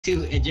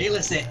too, and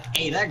Jayla said,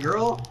 "Hey, that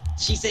girl,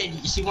 she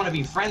said she want to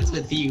be friends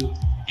with you,"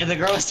 and the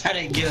girl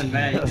started getting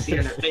mad. You can see it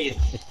in her face.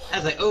 I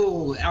was like,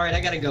 "Oh, all right, I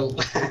gotta go."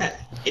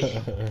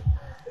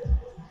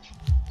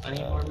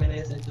 20 more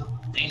minutes.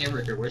 Dang it,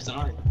 Ricker, where's the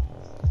art?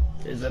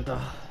 Is that the?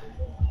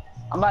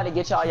 I'm about to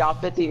get y'all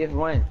 50 if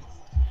win.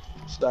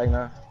 Strike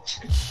now.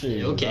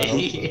 Shit,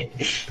 Okay.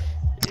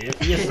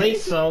 if you say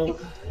so.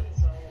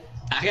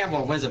 I got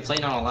more wins than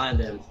playing online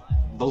than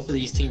both of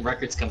these team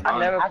records combined. I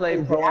never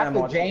played pro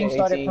after James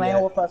started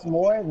playing with us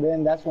more,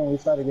 then that's when we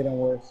started getting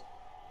worse.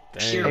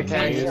 Pure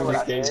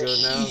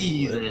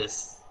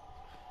Jesus.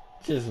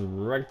 Just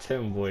wrecked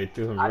him, boy.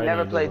 Threw him right I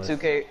never into played us.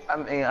 2K. I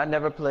mean, I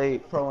never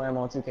played Pro-Am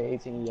on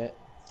 2K18 yet.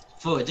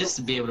 Fool, just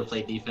to be able to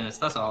play defense,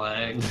 that's all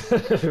I ask.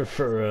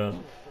 For real.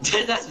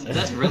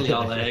 that's really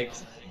all I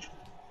ask.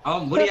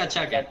 What are y'all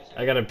checking?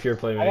 I got a pure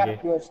play, I got a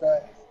Maggie. pure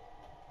start.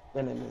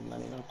 No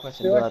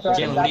question. Pure start,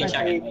 Jalen, what are you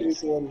checking?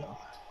 340.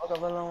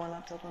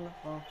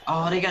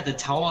 Oh, they got the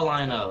tall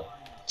lineup.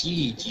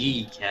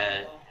 GG,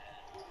 cat.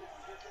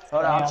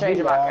 Hold on, I'm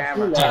changing my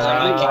camera. James,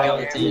 I'm gonna kick you off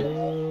the team.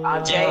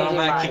 I'm James, I'm changing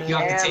gonna my kick you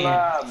off the team.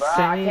 camera, bro. I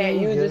can't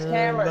use this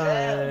camera,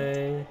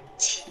 man.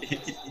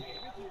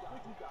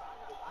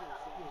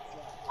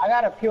 I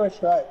got a pure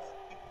start.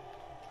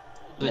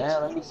 Yeah,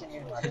 let me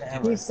change my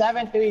camera. He's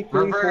 7'3",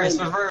 Reverse.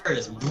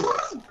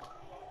 340.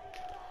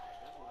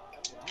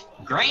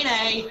 Green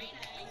A.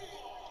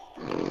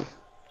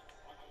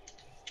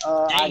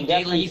 I Dang, Jayla, you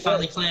definitely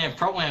finally playing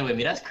Pro-Am with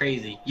me. That's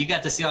crazy. You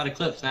got to see all the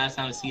clips. Now it's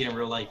time to see it in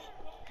real life.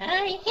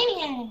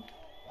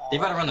 They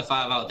about to run the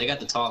 5 out. They got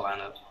the tall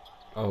lineup.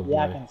 Oh,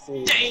 yeah, I boy. can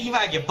see. Dang, you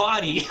might get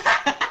body. You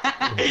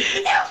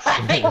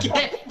might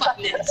get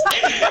buttons.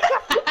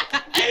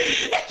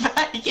 You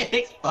might get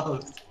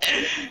exposed.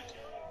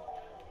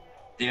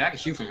 Dude, I can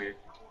shoot from here.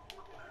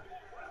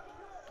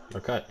 No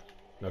cut.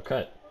 No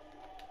cut.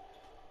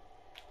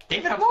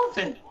 David, I'm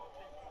open.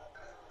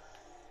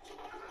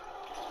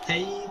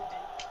 Hey.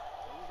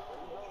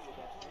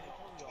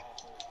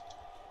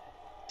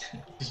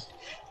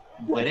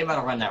 Boy, they about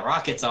to run that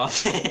rockets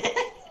off. And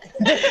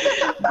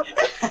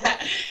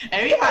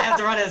we might have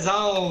to run a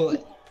zone.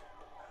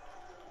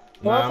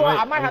 Well,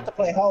 I might have to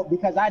play help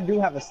because I do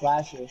have a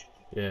slasher.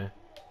 Yeah.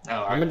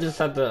 Oh, I'm gonna just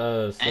have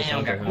to switch Damn,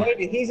 on to got him.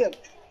 Wait, he's a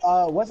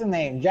what's his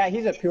name? Jack.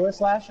 He's a pure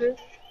slasher.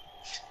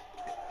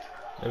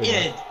 There we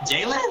yeah, go.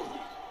 Jalen?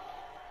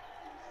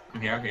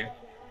 I'm here.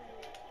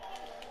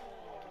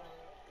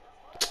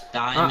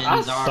 Diamonds I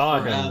are saw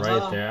him forever.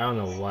 right there. I don't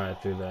know why I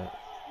threw that.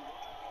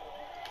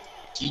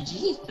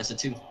 GG. That's a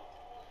 2.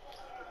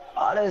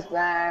 All this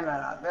time, and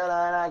I feel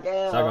like I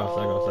can't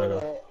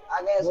Sago.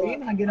 I guess Well, you're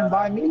not getting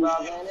by me.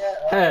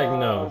 Heck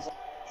no.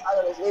 I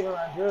gotta sleep in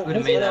my group.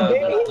 Would've made that.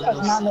 Baby, he does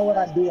not know what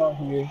I do out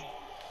here.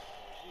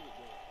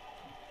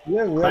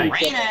 You're really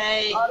Thanks.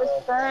 Rainy! All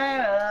this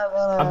time,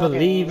 I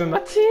believe in my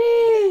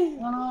team.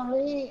 I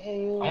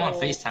want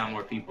to FaceTime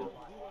more people.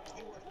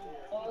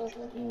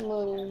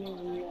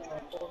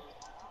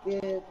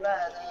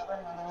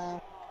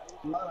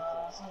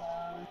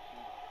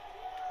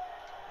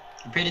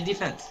 Prepare the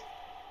defense.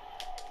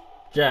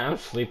 Yeah, I'm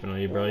sleeping on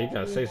you, bro. You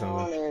gotta say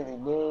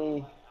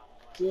something.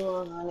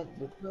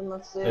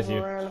 That's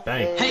you.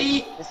 Bang.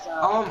 Hey!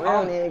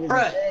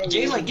 Bruh,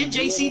 Jalen, get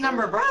JC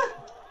number, bruh!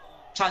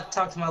 Try to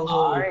talk to my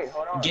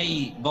little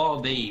gay ball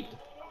babe.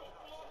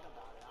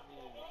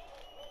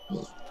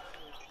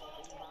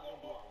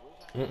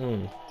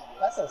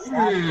 That's a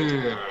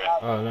slasher.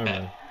 Oh, never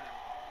mind.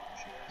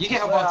 You can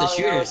help out the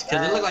shooters,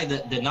 because it look like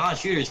the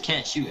non-shooters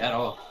can't shoot at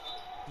all.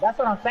 That's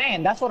what I'm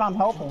saying. That's what I'm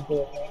helping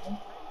for, man.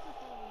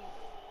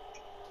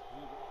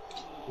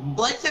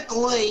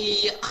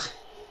 Basically.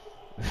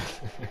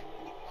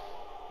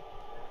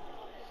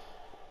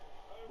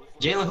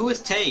 Jalen, who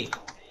is Tay?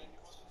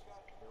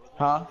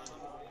 Huh?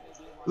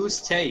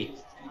 Who's Tay?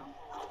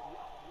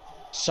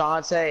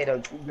 Shantae,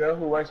 the girl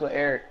who works with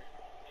Eric.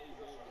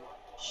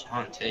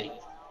 Shantae.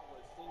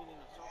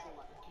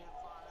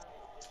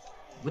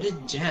 What is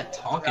Jet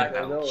talking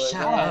about?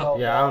 Shut up.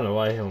 Yeah, I don't know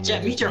why he'll.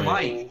 Jet, mute your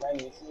mic.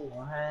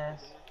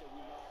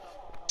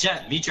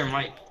 Jet, mute your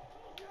mic.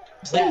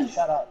 Yeah, Please.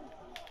 shut up.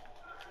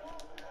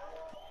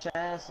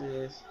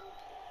 Chances.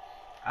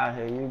 Out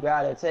here, you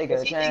gotta take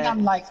Does a he think chance.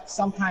 I'm like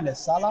some kind of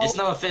sellout? It's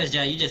no offense,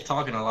 Jet. You just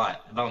talking a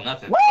lot about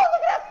nothing. Whoa,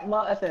 look at that!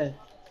 My effing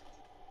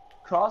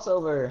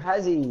crossover.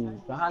 Hazy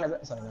behind the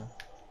back. Sorry, no.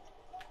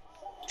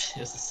 It's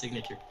a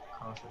signature.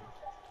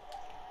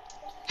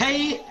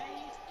 Hey!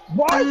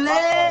 What?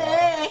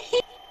 Olé!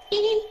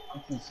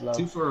 I'm too slow.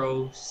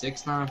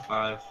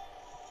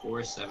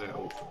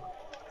 240-695-4704.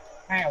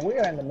 Man, we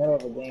are in the middle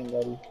of a game,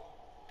 buddy.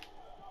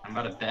 I'm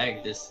about to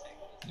bag this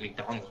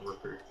McDonald's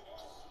worker.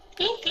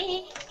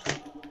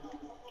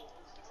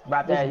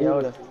 About that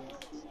Yoda.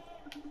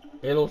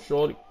 Hello,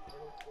 shorty.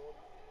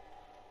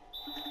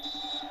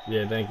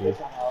 Yeah, thank you.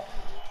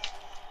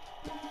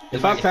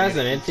 If I pass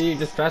it into you,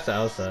 just pass it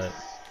outside.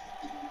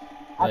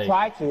 I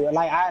tried to.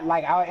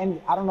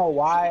 I don't know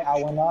why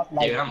I went up.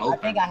 Like Dude, I'm I open.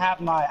 think I have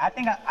my. I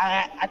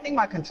think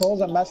my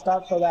controls are messed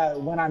up so that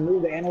when I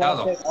move the That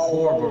analog was a stick all the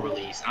horrible way.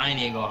 release. I ain't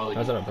even gonna hold you.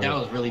 That's what I'm That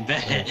was really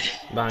bad.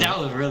 Yeah. That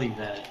was really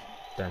bad.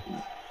 Dang.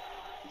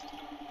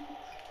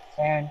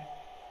 And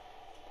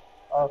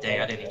okay.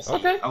 Dang, I didn't even see.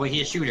 Okay. Oh wait,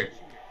 he a shooter.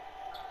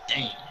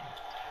 Dang.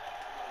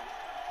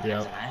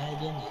 Yep.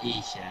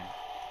 Imagination.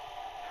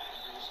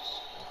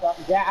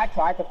 Yeah, I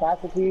tried to pass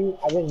it to you.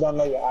 I just don't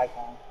know your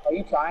icon. Are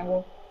you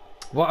triangle?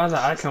 What other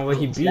icon would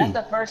he be? That's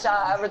the first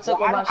shot I ever took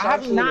Well, on my I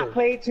have sharpshooter. not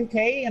played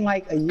 2K in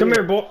like a year. Come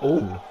here, boy.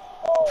 Ooh.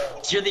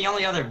 You're the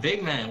only other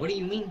big man. What do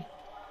you mean?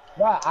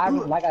 Bro,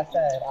 like I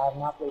said, I have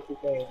not played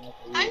 2K in like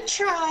a year.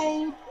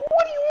 tried.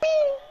 What do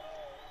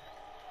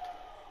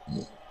you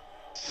mean?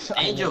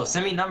 Angel,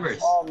 send me numbers.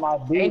 Oh my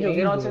dude. Angel,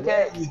 get on 2K.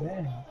 where have you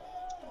been?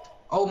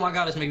 Oh my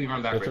god, it's making me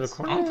run to the backwards.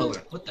 corner. I'm pulling.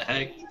 What the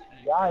heck?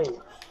 Yikes.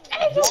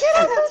 Angel, get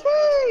on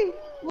 2K.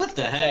 What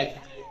the heck?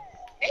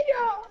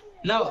 Angel.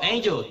 No,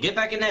 Angel, get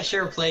back in that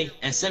share play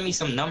and send me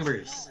some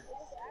numbers.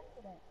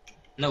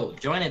 No,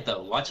 join it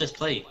though. Watch us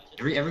play.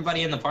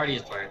 Everybody in the party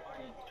is playing.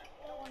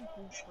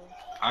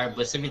 Alright,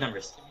 but send me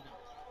numbers.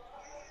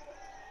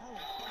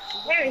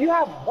 Man, you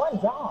have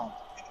one job.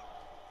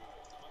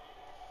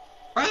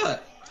 Bruh,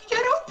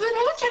 get open.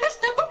 I'm trying to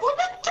step up on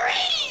the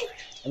 3.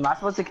 Am I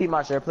supposed to keep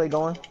my share play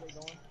going?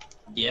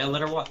 Yeah,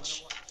 let her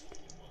watch.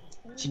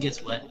 She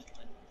gets wet.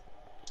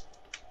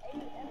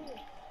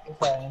 What's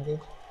that, Andy?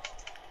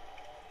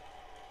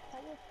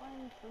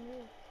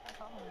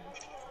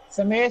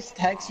 Samir's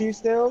text you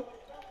still?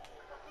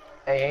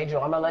 Hey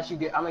Angel, I'm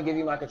gonna give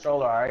you my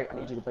controller, alright? I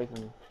need you to play for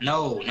me.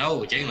 No,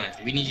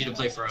 Jalen. We need you to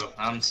play for real.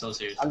 I'm so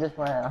serious. I'm just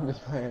playing.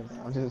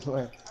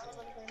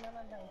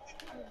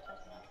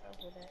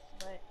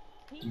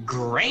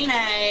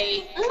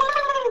 Granny!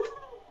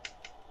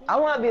 I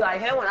wanna be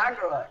like him when I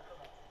grow up.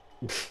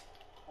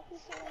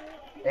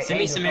 Hey, Send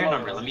me Angel, Samir's come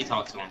number. over. Let me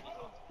talk to him.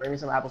 Bring me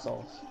some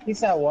applesauce. He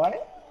said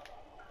what?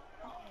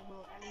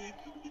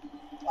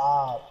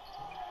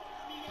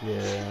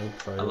 Yeah, I'm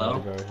probably Hello?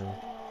 gonna go here.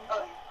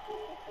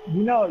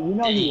 You know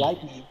Dang. you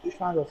like me. He's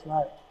trying to go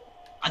smart.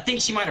 I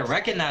think she might have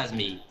recognized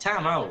me.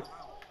 Time out.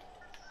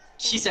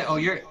 She said, "Oh,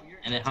 you're,"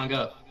 and it hung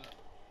up.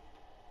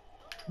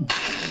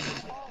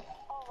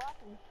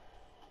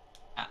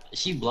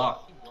 She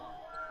blocked.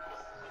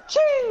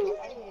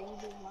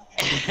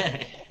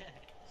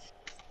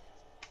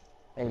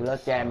 They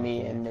look at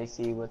me and they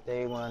see what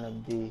they wanna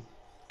be.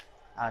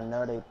 I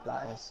know they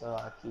plotting, so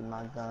I keep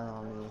my gun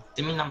on me.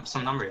 Give me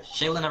some numbers.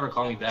 Shayla never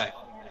called me back.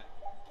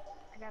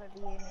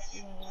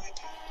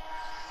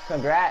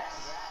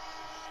 Congrats.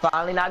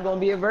 Finally not gonna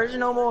be a virgin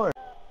no more.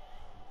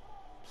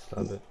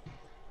 Stop it.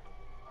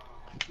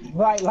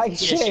 Right, like Yeah,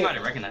 shit. she might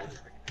have recognized.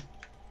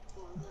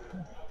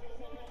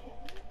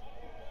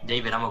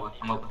 David, I'm open.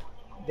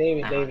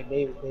 David. I am.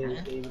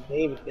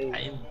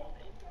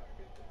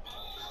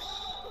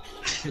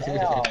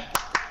 Damn.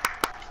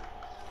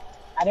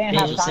 I didn't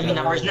have Angel, time send me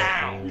to numbers watch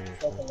now.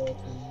 it.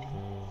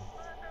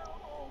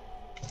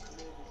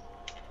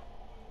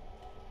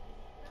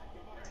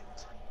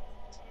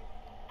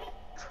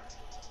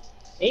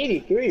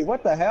 83.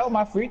 What the hell?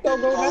 My free throw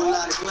go down?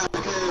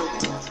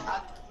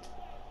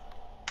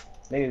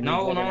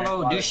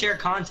 No. Do share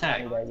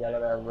contact. That yellow,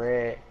 that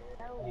red.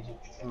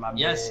 In my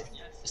Yes. bed.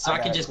 So I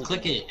can just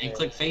click it and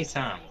click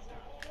FaceTime.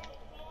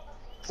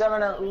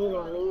 7 on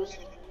lose.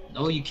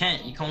 No, you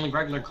can't. You can only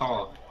regular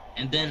call.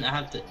 And then I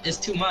have to. It's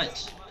too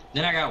much.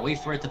 Then I gotta wait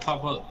for it to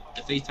pop up,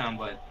 the FaceTime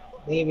button.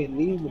 David,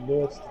 leave the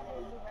books.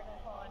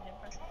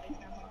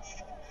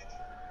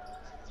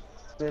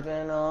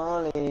 Sipping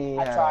only.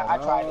 I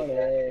tried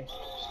it.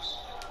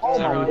 Oh Is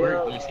that my really work?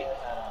 god. Let me see.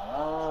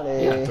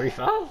 You got 3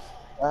 fouls?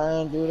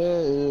 But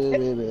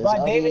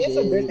David, it's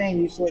a good thing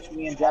you switched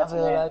me and Jackson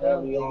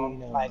early on.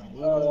 Like,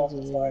 off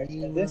the start.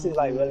 This is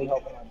like really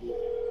helping my dude.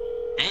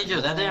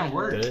 Angel, that didn't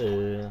work.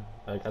 Yeah,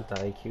 I got the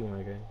IQ,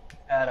 my guy.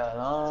 Had a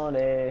long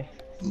day.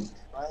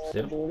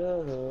 Yep.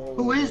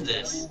 Who is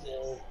this?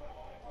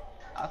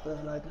 I feel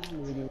like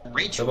I'm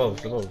Rachel.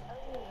 Sabove.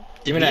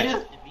 Give me that.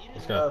 Davita?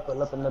 Let's go.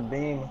 pull up in the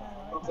beam.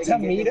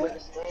 Tamita?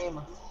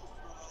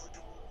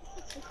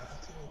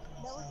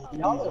 I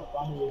Y'all are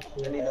funny as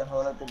need shit. to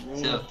hold up the beam.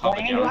 So, But Papa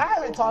Andrew, I John.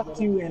 haven't talked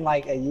to you in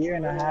like a year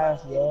and a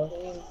half, bro.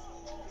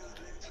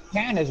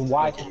 Karen is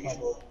wide to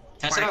cover.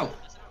 Test it out.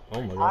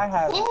 Oh my I god.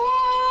 have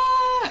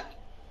What?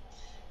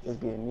 Just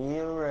give me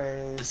a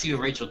raise. Let's see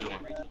what Rachel doing.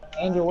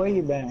 Angel, where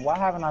you been? Why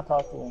haven't I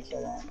talked to you in so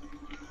long?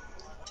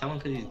 Tell him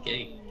because he's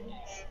gay.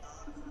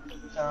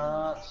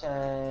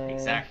 Sunshine.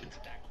 Exactly.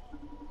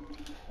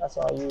 That's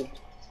all you.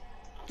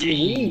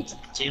 Dang.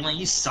 Jalen,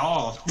 you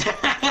soft. You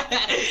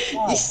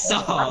I play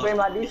soft.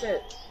 my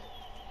defense.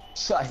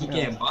 You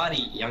getting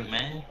body, young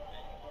man.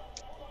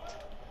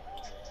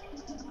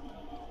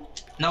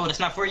 No, that's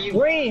not for you.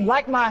 Green,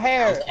 like my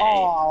hair. Okay.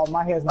 Oh,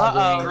 my hair's not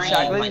Uh-oh. green. Green,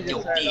 Chocolate like just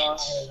your turned on.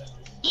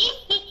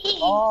 bitch.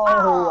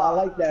 Oh, I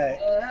like that.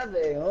 Have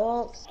they,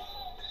 humps?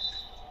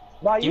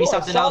 Bro, Give you me are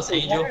something soft else,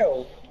 as Angel.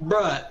 hell.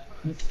 Bruh.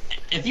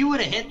 If you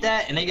would have hit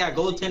that and they got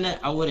goaltender,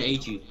 I would have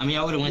ate you. I mean,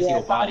 I would have went to Yeah,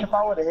 your body. if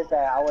I would have hit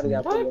that, I would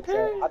have got pretty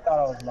upset. I thought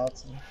I was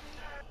melting.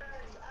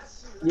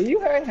 Yeah, you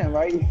heard him,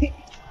 right?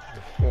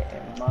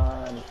 Getting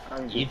mine.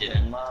 I'm You getting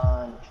didn't.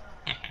 mine.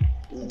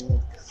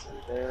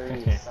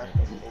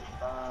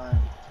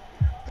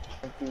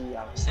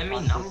 Send me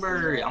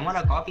number. I want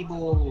to call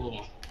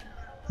people.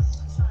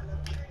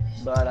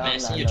 But Man, I'm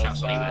see not your no trap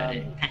funny about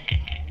it.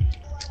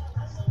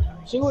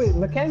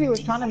 Mackenzie was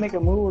trying to make a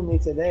move with me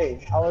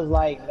today. I was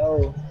like,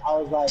 no. I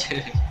was like,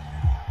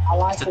 I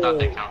like It's a thought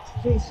that her.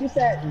 counts. She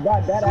said,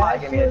 God, that Somebody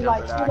ass. give She me a was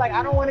like, jumper,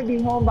 I don't want to be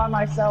home by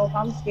myself.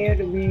 I'm scared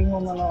of being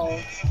home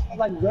alone. I was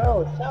like,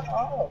 girl, shut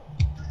up.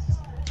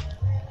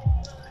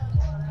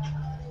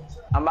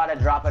 I'm about to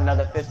drop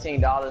another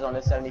 $15 on the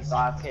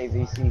 75K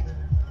VC.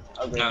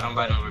 Okay. No, don't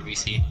buy no more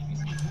VC.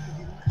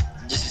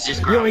 Just You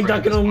grab ain't for it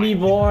at dunking this on me, point.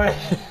 boy.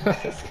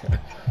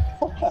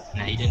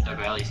 Nah, he didn't dunk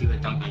Alex. He was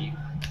dunked on you.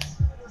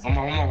 One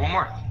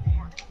more.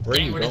 Where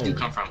Dang, you where this dude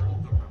going? come from?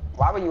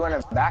 Why were you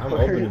running I'm backwards?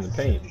 opening the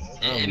paint.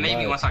 It made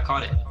me once I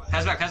caught it.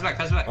 Pass back.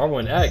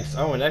 R1X.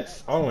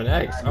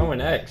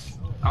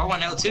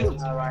 R1L2.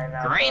 Right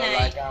now, Great feel name.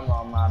 like I'm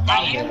on my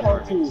Damn.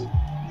 balcony.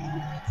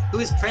 Who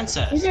is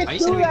Princess? You just Are you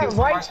threw sending me that people from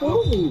our right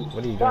school? to me.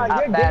 What are you God, doing?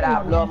 I you're bet I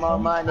getting blow me. more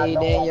money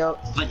than your.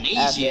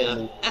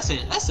 Venetia. That's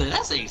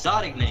an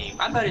exotic name.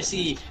 I better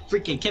see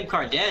freaking Kim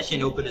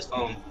Kardashian open his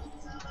phone.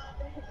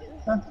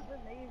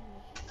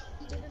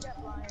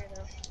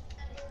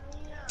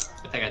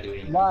 What I gotta do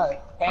here?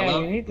 But, Hello?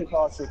 Aaron, you need to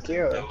call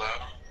secure.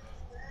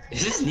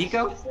 Is this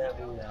Nico?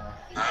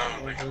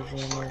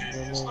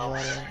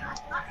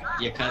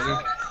 Your cousin?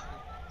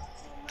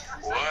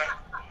 What?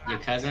 Your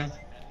cousin?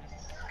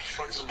 The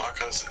fuck is my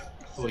cousin?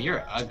 Oh,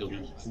 you're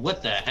ugly.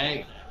 What the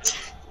heck?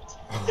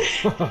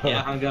 Yeah,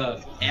 I hung up.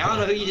 Hey, I don't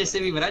know who you just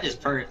sent me, but I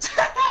just perked.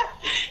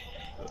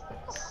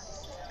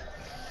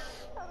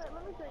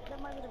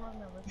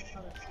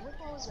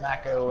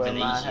 Smack her with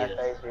my Venetia. happy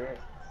shit.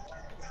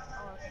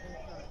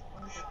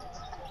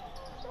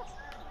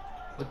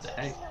 What the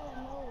heck?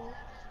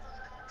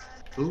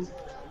 Who?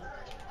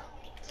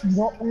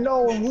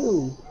 No,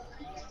 who?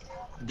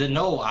 The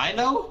no I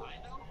know?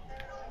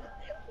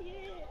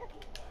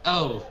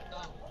 Oh.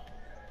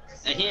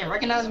 Hey, he didn't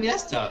recognize me?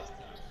 That's tough.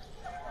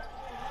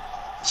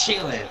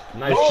 Chillin'.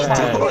 Nice Oh,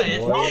 pass, boy.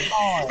 boy. Come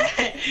on.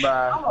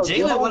 Bruh.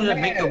 Jalen wanted to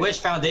make the Wish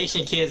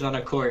Foundation kids on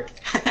the court.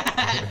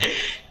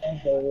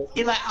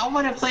 He like, I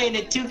want to play in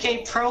the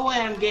 2K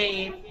Pro-Am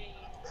game.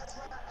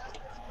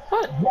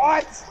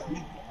 What?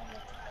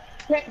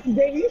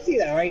 Dave, you see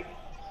that, right?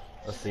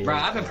 Let's see. Bro,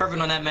 I've been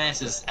perving on that man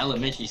since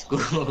elementary school.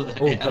 I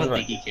that's don't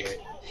right. think he cared.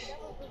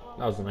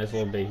 That was a nice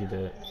little bait he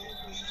did.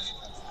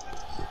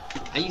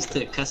 I used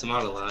to cuss him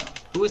out a lot.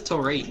 Who is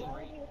Torrey?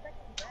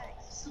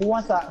 Who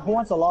wants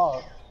a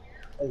log?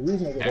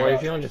 These niggas Boy, are-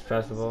 if you don't just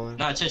pass the ball in.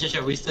 No,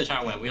 chill. We still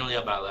trying to win. We only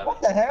up by 11.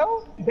 What the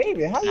hell?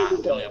 David, how Nah, you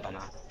do we only that? up by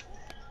 9.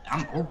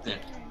 I'm open.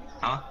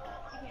 Huh?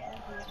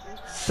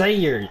 Say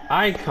your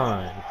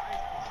icon.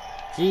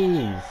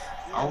 Jeez.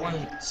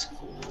 R1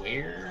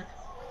 square?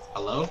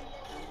 Hello?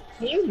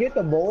 Can you get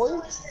the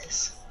board?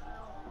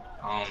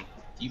 Do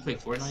you play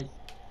Fortnite?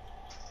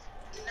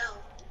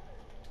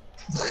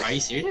 No. Are you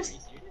serious?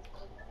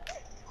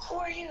 Who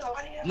are you?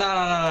 What are you?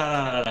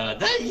 No.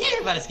 That, you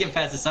ain't about to skip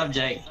past the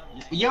subject.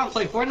 You don't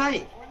play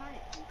Fortnite?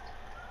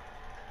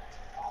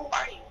 Who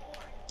are you?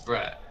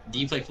 Bruh, do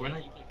you play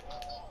Fortnite?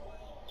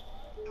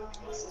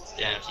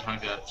 Damn, she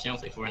hung up. She don't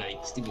play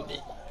Fortnite. Stupid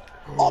bitch.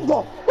 Oh,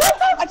 no.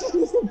 I just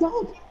missed the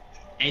dunk.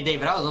 Hey,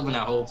 David, I was open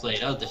that whole play.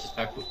 That was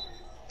disrespectful.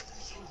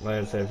 Like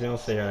I said, if you don't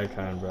say your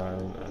icon, bro.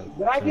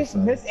 Did I just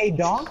miss a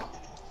dunk?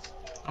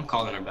 I'm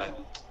calling her back.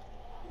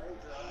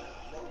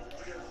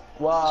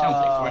 She don't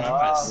play Fortnite. I'm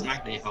about to Wow.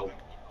 smack that hoe.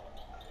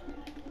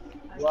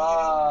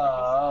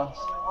 Wow.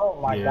 Oh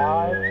my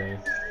god. Yeah.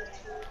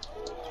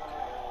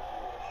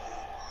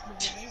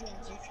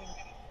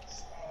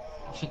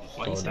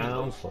 Why you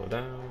saying that? Slow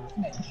down.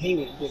 I hate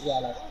it. This guy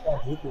like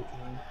quadruple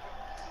team.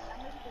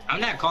 I'm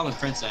not calling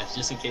Princess,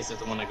 just in case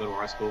that's the one that go to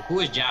our school. Who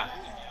is Ja?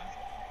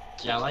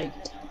 Ja like?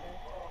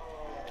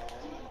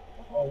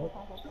 Oh, what?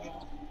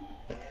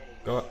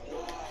 Go up.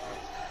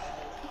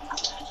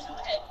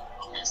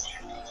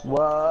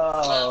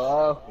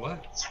 Whoa.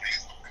 What?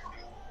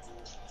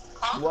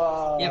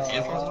 Whoa. You have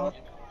headphones on?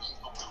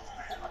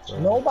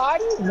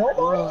 Nobody?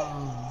 Nobody?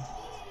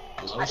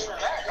 Hello? That's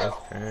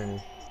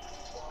crazy.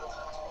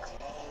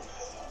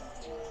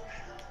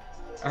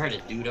 I heard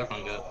a dude up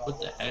hung up. What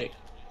the heck?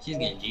 She's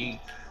getting G.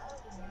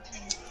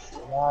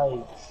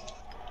 Right.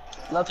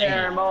 Let's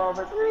hear him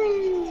over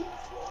 3.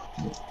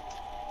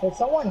 Can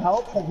someone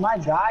help? Because my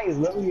guy is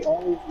literally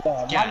only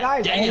my guy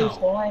is damn. only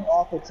scoring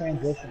off of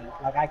transition.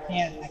 Like I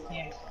can't.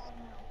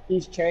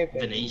 He's cherry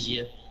picking.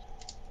 Venetia.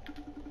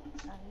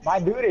 My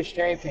dude is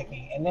cherry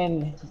picking, and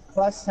then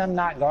plus him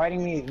not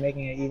guarding me is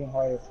making it even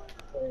harder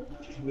for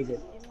me to.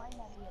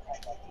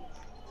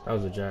 That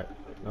was a jack.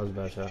 That was a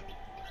bad shot.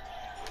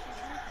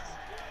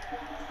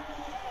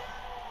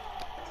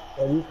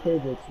 So these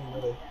kids are too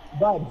little.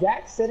 But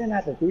Jack sitting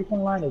at the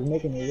 3-point line is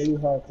making it really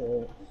hard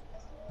for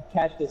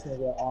catch this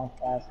nigga on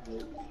fast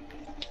break.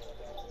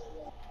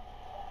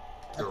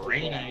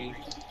 Grenade.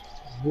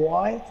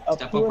 What? A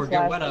Step up pure or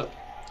get wet slash up.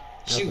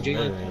 Shoot, That's a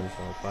Jalen. man, he's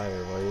on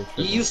fire, boy. You're You're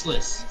tripping.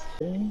 useless.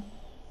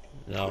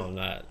 No, I'm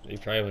not. You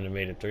probably wouldn't have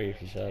made it 3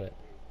 if you shot it.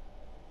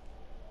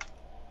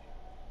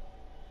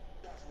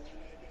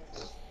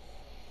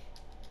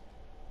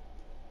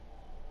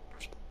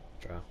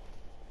 Bro.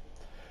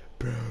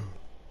 Bro.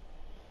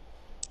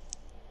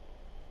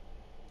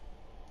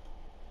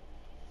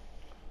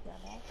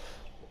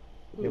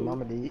 Your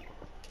mama did.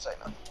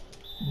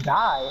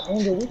 Die.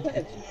 Angel, we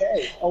couldn't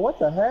check. Oh, what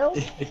the hell?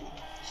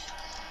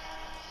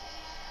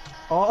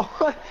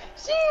 Oh,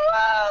 she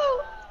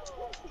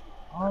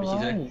All What'd she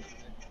say? right.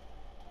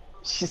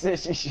 She said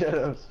she should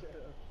have.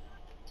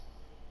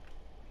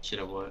 Shit,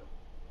 I what?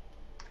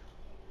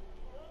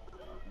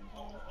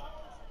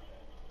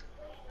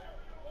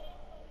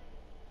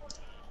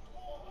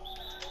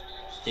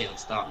 Damn,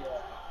 stop.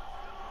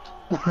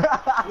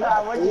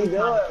 Nah, what you doing,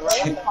 bro?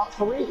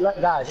 For real, like,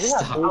 guys, we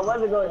have Stop. I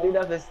wasn't gonna do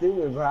nothing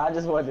stupid, bro. I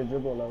just wanted to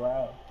dribble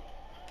around.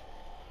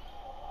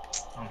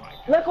 Oh my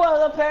god. Look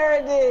what the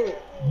parent did.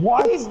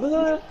 What? He's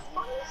good.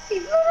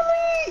 He's me.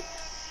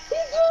 He's me.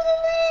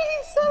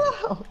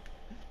 So.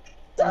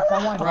 Can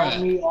someone help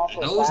me Bruh, off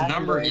of those fast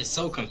number break? is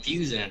so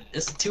confusing.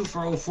 It's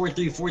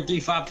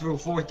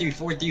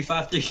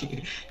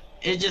 240434353434353.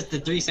 It's just the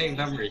 3 same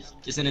numbers,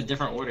 just in a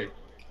different order.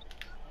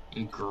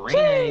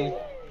 Grenade.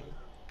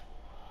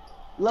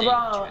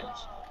 LeBron.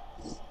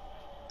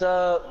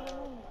 The.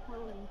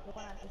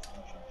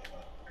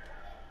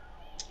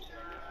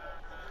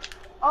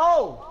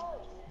 Oh.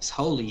 It's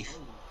holy.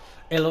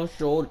 Hello,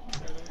 short.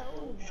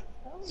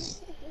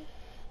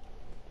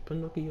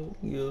 Pinocchio,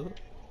 yeah.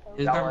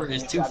 His number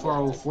is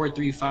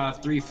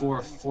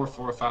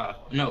 24043534445.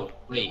 No,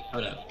 wait,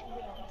 hold up.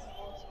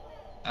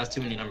 That's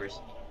too many numbers.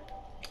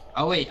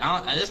 Oh wait,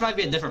 this might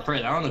be a different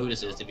person. I don't know who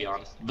this is, to be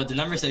honest. But the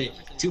numbers say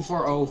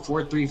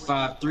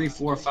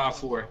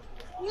 24043534454.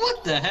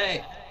 What the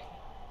heck?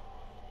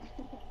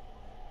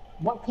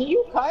 What, can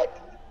you cut?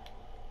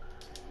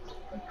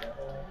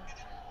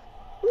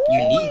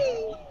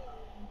 Unique.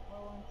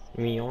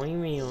 Meoing,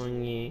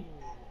 meoing.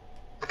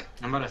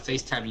 I'm about to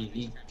FaceTime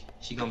Unique.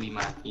 She gonna be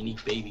my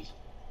unique baby.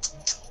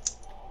 It's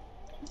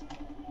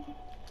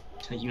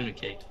a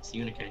Unicake. It's a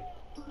Unicake.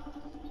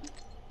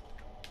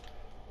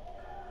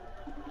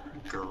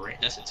 Great.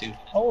 That's a 2.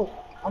 Oh,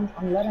 I'm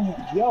letting him.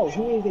 Yo,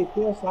 who is a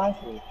pure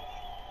slasher?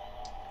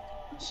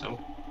 So,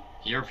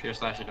 you're a pure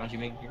slasher. Don't you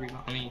make me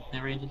rebound? I mean,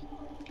 never ended.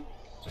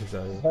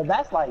 Exactly. But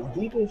that's like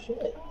deep as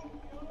shit.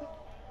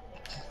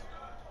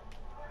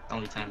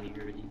 Only time you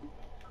really.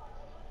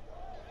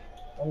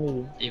 I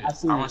mean, Even- I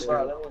see I you, want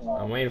bro. you- Let me know.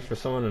 I'm waiting for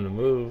someone to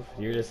move.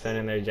 You're just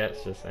standing there,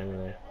 Jets just standing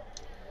there.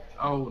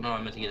 Oh no,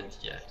 I meant to get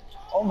into Jet.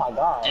 Oh my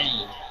god.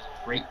 Dang.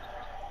 Great.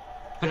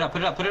 Put it up,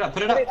 put it up, put it up,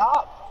 put it Put up. it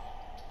up.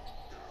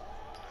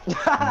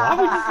 Why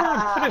would you try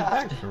to put it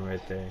back from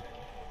right there?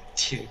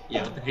 Dude,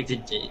 yeah, what the heck did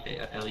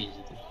Ellie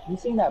just do? You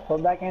seen that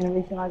putback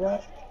animation I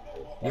got?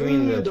 You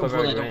mean the Don't pull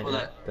putback that, don't range pull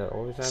that. that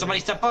always happens? Somebody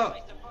step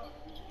up!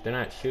 They're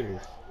not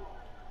shooters.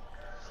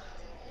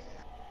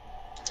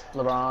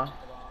 LeBron.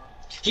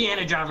 He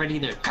ain't a driver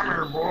either. Come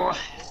here, boy.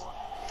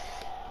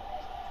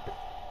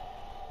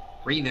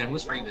 Raven,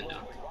 what's Raven doing?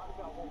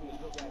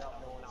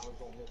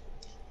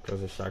 Because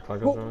the shot clock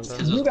is going down?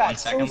 Because- You was got 1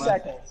 second 2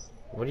 left. seconds.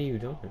 What are you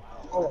doing?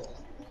 Oh,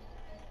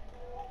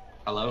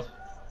 Hello?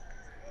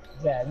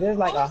 yeah, there's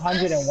like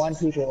 101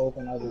 people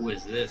open other Who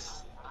is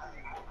this?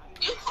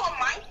 You call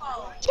my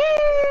phone.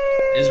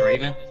 Is it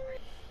Raven?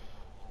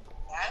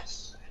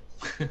 Yes.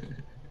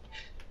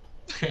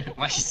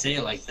 Why you say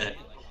it like that?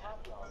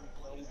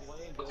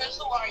 Because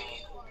who are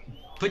you?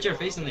 Put your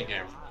face in the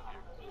camera,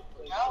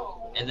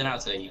 No. and then I'll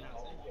tell you.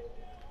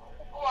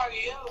 Who are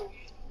you?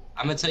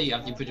 I'm gonna tell you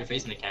after you put your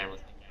face in the camera.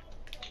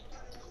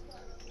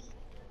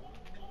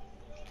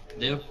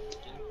 Deal?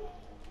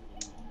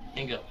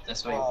 Hang up.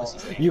 That's why your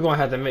pussy's there. You gonna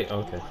have to make.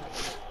 Okay.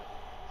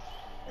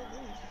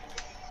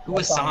 Who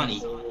was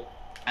Sonny?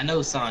 I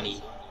know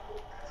Sonny.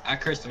 I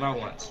cursed him out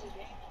once.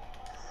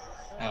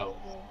 Oh.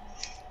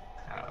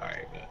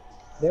 Alright, but.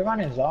 They're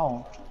running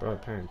zone. Bro,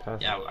 parent pass.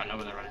 Yeah, I know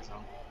where they're running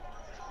zone.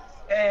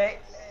 Hey.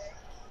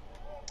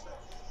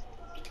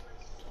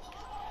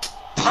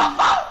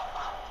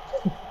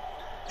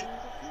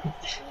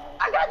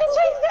 I got the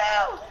chase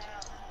down.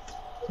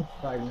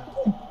 Right now.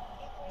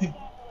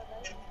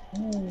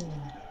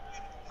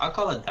 I'll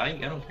call it dyke,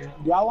 I don't care.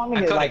 Y'all want me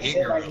I to caught a like gate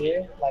sit girl. right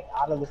here, like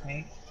out of the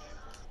paint?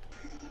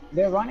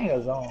 They're running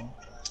a zone.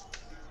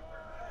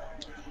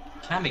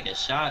 Can I make a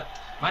shot?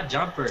 My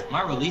jumper,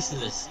 my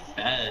releases is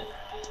bad.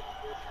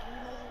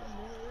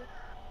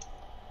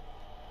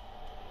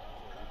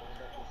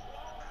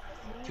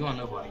 You wanna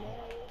know who I am?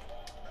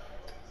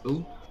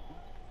 Who?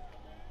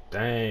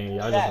 Dang,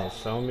 y'all just gonna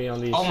sell me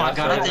on these Oh my shots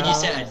god, I right thought now? you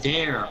said a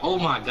dare. Oh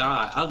my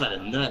god, I was at a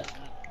nut.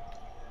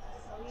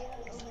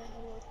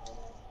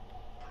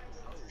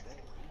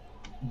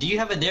 Do you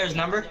have Adair's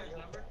number?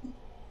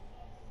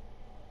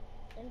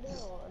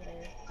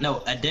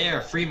 No,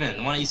 Adair Freeman,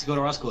 the one that used to go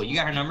to our school. You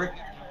got her number?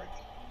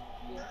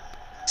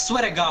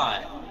 Swear to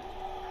God.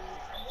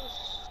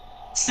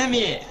 Send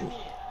me it.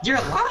 You're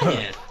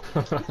lying.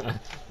 That's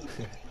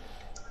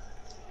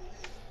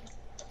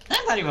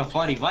not even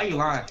funny. Why you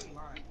lying?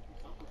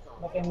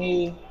 Look at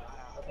me.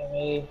 Look at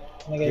me.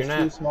 You're Nigga's not-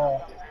 too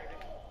small.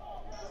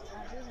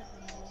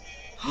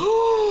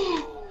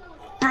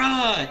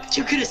 Bruh,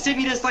 you could have sent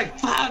me this like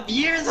 5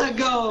 years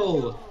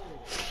ago.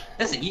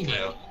 That's an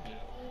email.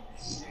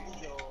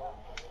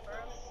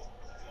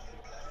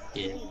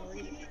 Yeah.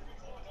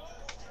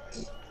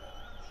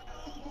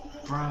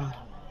 Bruh.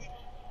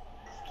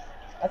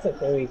 That's a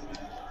 3.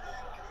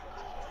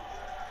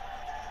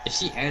 If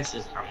she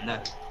answers, I'm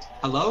not.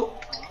 Hello?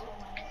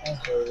 That's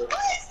crazy.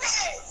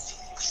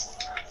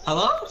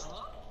 Hello?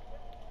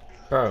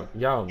 Bro,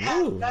 y'all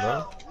move,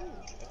 bro.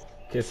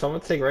 Can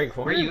someone take right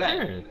corner? Where you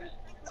at?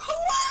 Who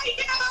are you?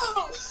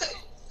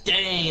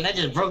 Dang, that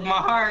just broke my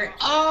heart.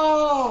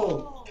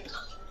 Oh!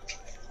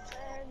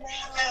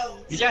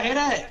 Did y'all hear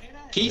that?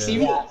 Can you see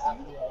me? Yeah,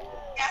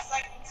 Yes, I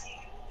can see you.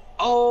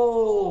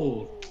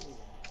 Oh!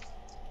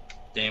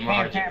 Damn, my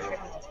heart Pam, just Pam,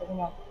 broke. pick him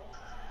up.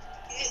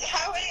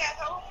 How did I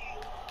help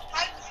you?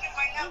 How did you get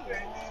my number?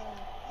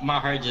 My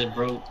heart just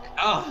broke.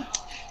 Oh!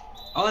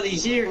 All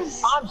these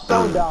years. I'm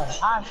so done.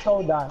 I'm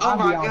so done. Oh I'm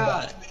my beyond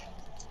god. done.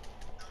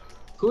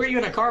 Who are you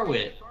in a car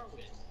with?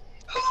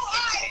 Who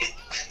are you?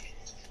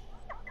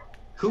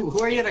 Who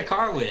are you in a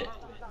car with?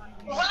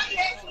 Why you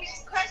asking me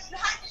this question?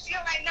 How did you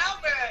get my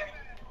number?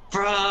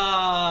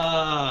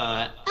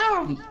 Bruh.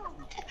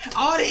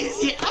 All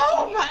these years.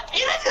 Oh my.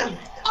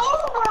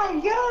 Oh my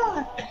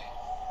god.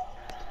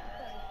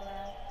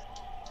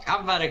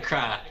 I'm about to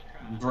cry.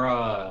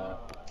 Bruh.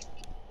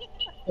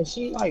 Is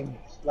she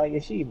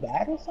is she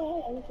bad or something?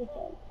 Or what the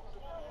fuck?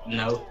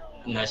 No.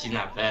 No, she's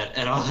not bad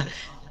at all.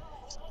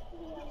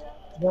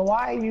 Then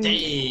why are you?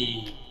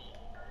 Hey.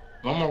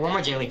 One more,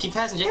 Jalen. Keep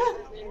passing, Jalen.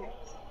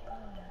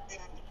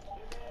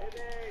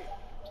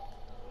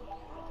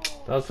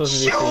 That was supposed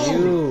to be for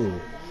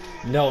you.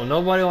 No,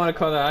 nobody want to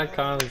call the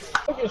icons.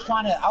 I was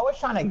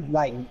trying to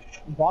like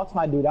box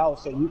my dude out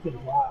so you can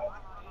drive.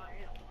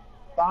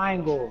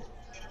 Triangle.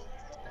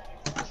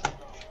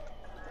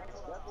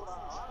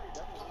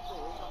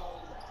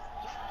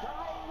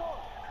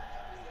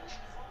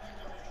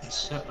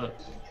 Shut up.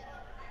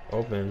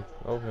 Open.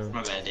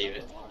 My bad,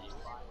 David.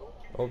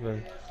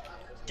 Open.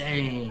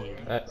 Dang.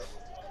 X.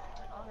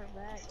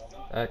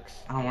 X.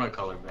 I don't want to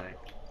call her back.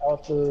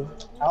 L2.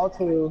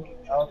 L2.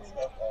 L2.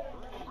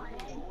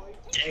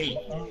 Dang.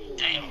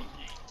 Damn.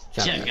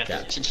 Chop, Shit, chop,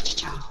 got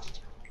chop. that.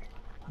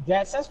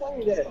 Jet, since when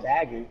you get a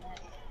dagger?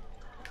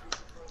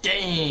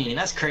 Dang,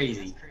 that's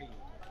crazy.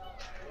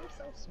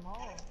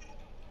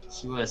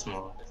 She was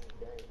small.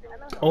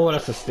 Oh,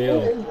 that's a Who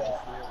steal. is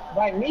that?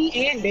 Like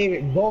me and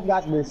David both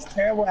got this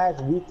terrible ass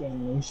weak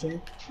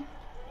animation.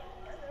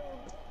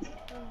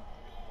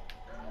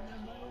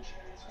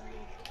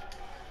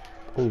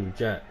 Ooh,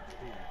 Jet.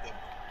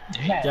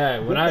 Jet,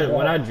 Jet, when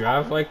I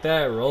drive like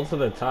that, roll to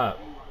the top.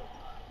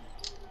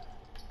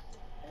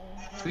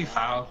 We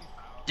foul.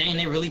 Dang,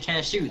 they really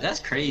can't shoot. That's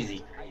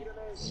crazy.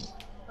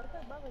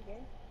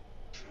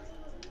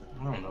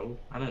 I don't know.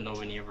 I didn't know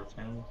any ever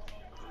found.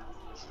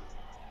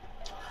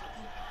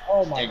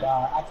 Oh my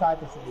god, I tried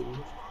to save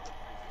you.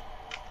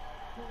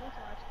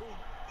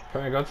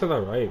 Come on, go to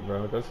the right,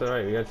 bro. Go to the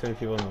right. We got too many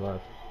people on the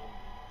left.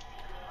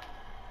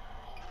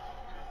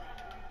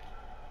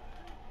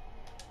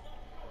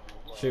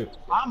 Shoot.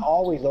 I'm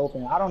always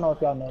open. I don't know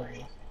if y'all know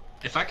this.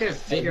 If I could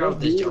figure out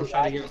this jump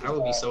shot again, I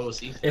would be so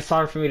OC. It's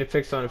hard for me to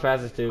pick someone to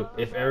pass it to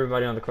if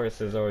everybody on the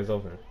course is always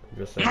open. I'm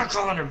just I'm saying. not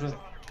calling her, but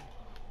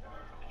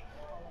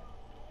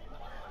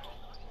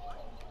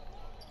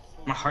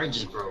my heart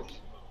just broke.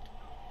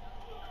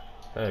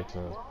 Heck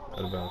no. Out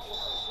of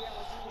bounds.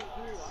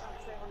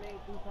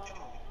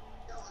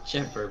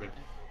 Chef Bourbon.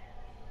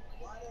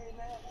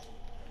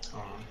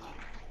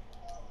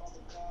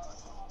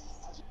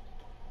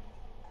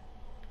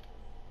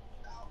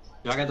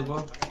 Y'all got the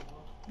ball?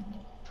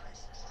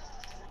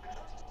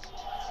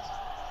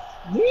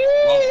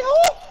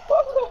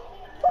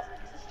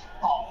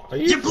 Are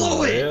You for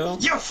blew real?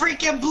 it! You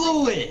freaking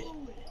blew it!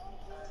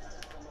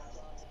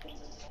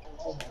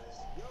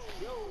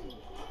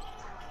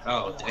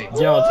 Oh, dang.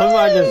 Yo,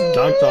 somebody just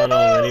dunked on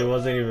him and he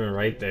wasn't even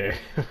right there.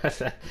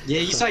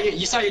 Yeah, you saw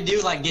your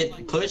dude like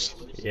get pushed.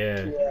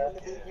 Yeah.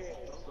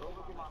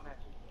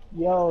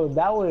 Yo,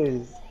 that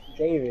was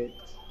David.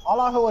 All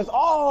I heard was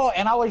oh,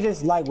 and I was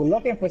just like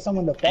looking for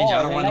someone to fall.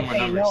 I don't want And no next more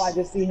thing you know, numbers.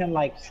 I just see him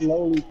like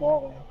slowly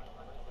falling.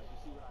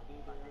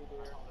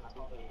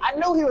 I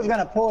knew he was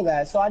gonna pull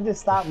that, so I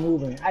just stopped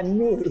moving. I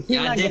knew he's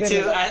Yeah, I not did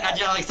getting too. it. I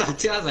just like thought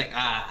too. I was like,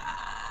 ah.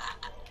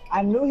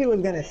 I knew he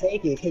was gonna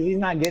take it because he's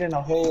not getting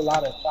a whole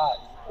lot of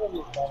shots.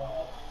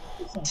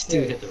 This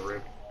dude hit the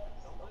rim.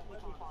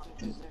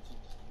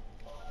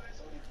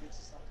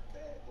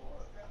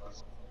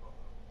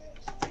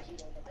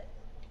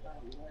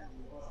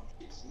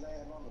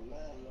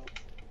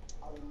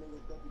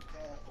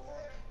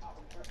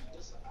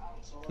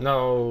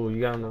 No,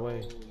 you got in the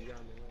way.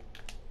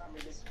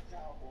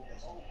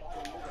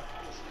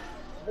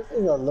 This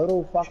is a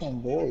little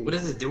fucking boy. What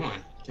is this doing?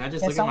 Can I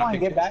just Can look at my someone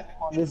picture? get back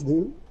on this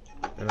dude?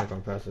 They're not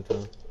gonna pass it to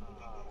him.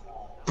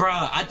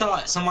 Bruh, I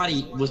thought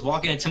somebody was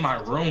walking into my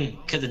room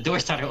because the door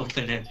started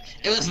opening.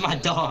 It was my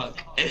dog.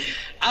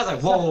 I was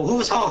like, whoa,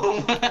 who's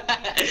home?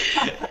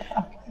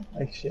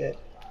 Like shit.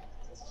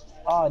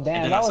 Oh And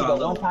damn, then that I was saw a the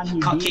little one time he beat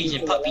me Caucasian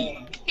to the puppy.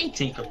 lane. Hey,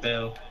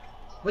 Tinkerbell.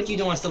 What you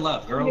doing still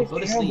up, girl? Look Go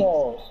at to sleep.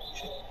 Tinkerbell.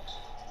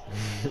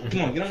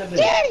 Come on, get on that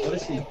bed. Go to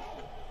sleep.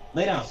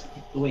 Lay down.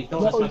 Wait,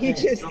 don't touch No, my he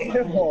pants. just Don't hit touch a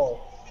my pants.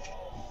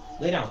 ball.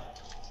 Lay down.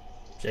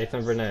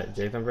 Jason Burnett,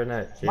 Jason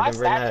Burnett, My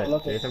Jason stats Burnett,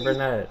 looking Jason sweet.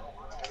 Burnett.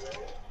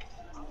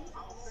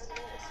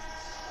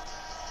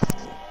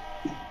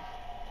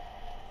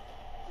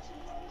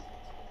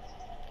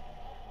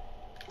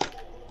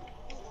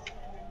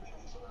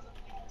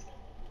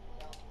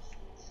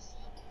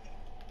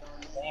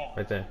 Damn.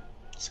 Right there.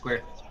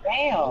 Square.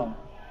 Damn.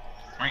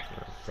 Right.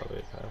 That's probably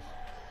a pass.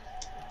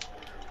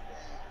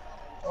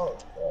 Oh,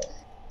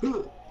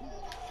 shit.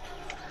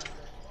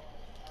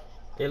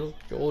 It'll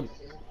go.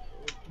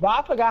 But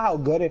I forgot how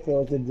good it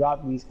feels to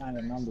drop these kind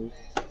of numbers.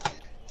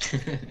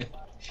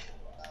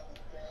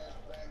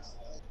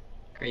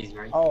 Crazy,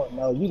 right? Oh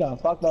no, you done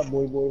fucked up,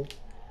 boy.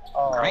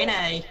 Oh. Green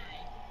A.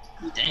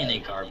 Dang, they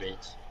garbage.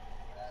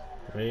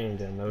 We ain't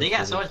got no They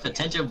got so shooters. much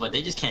potential, but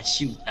they just can't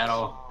shoot at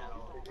all.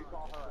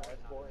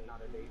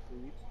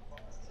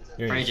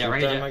 You ain't Right, shoot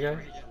right, that, yeah. my guy?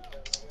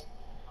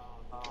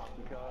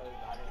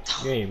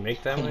 You ain't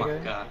make that, Oh my my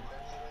guy? god.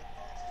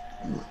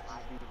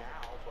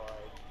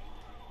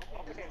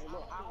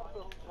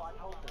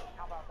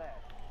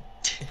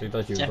 You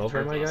thought you was Jeff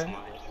open, my Turpin guy?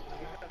 somebody.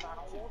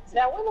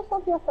 Yeah, where the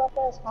fuck your fat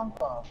ass come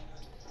from?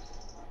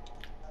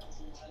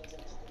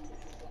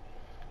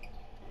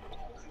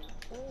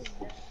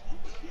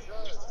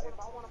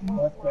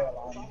 North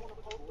Carolina.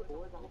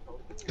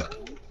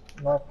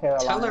 North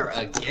Carolina. Tell her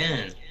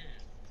again.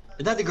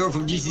 Is that the girl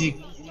from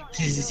GCC?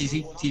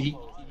 TV?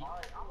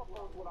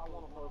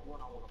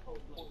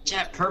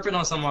 Chat perping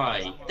on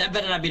somebody. That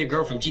better not be the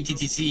girl from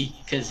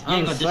GTTC, because you ain't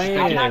I'm gonna saying, disrespect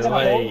I'm not her.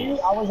 gonna hold like, you.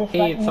 I was he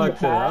expecting ain't him to talk to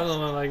the pass. other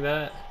one like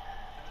that.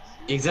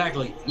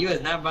 Exactly. You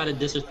is not about to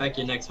disrespect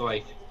your next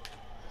wife.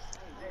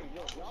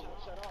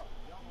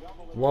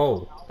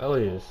 Whoa,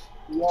 Elias.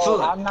 Yo,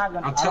 Full. I'm not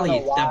gonna. I'm I don't telling know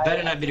you, why. that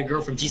better not be the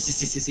girl from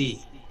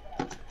GCCC.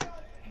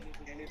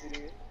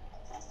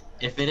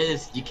 If it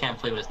is, you can't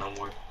play with us no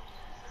more.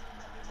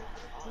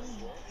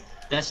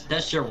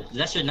 That's your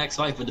next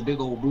wife with the big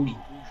old booty.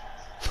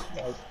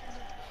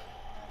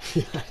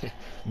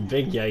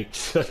 Big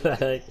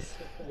yikes.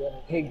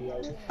 Pig,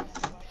 yo.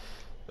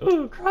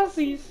 Ooh,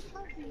 crossies.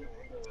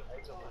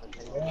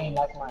 You ain't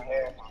like my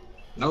hair.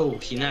 No,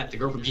 she not. The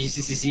girl from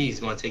GCCC is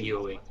gonna take you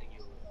away.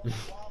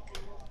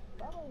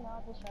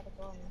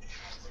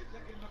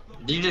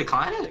 Did you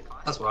decline it?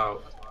 That's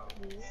wild.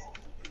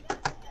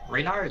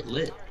 Radar is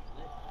lit.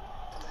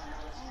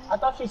 I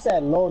thought she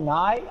said low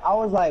night. I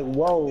was like,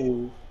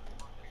 whoa.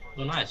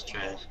 Well, nice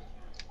trash.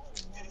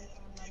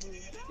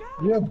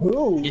 You're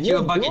boo. Get you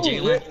a bucket, boo.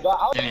 Jalen. But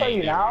I'll There tell you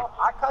you go. now.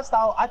 I cussed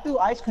out. I threw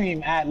ice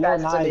cream at low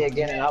Pass it to me night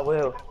again and I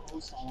will.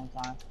 one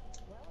time.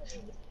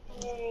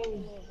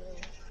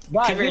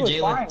 But Come he here, was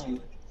Jalen.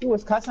 fine. He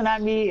was cussing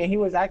at me and he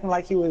was acting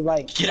like he was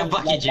like Get a some-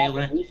 bucket, like about to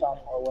Jalen. do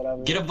something or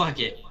whatever. Get a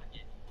bucket.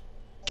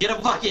 Get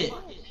a bucket.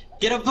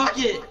 Get a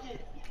bucket.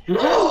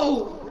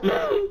 No!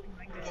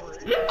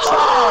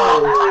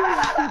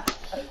 Oh!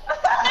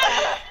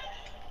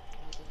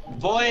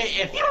 Boy,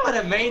 if you would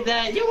have made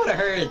that, you would have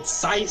heard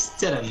Sice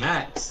to the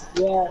max.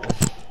 Yeah.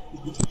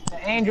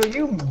 Angel,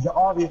 you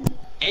obviously.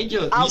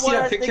 Angel, I you see that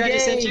watched the picture I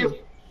just sent game. you?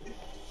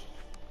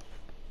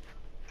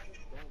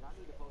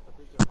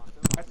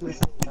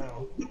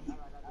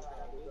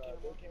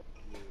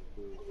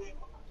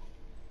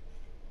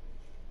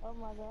 Oh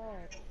my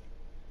god.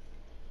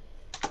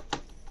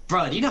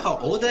 Bro, do you know how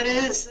old that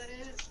is?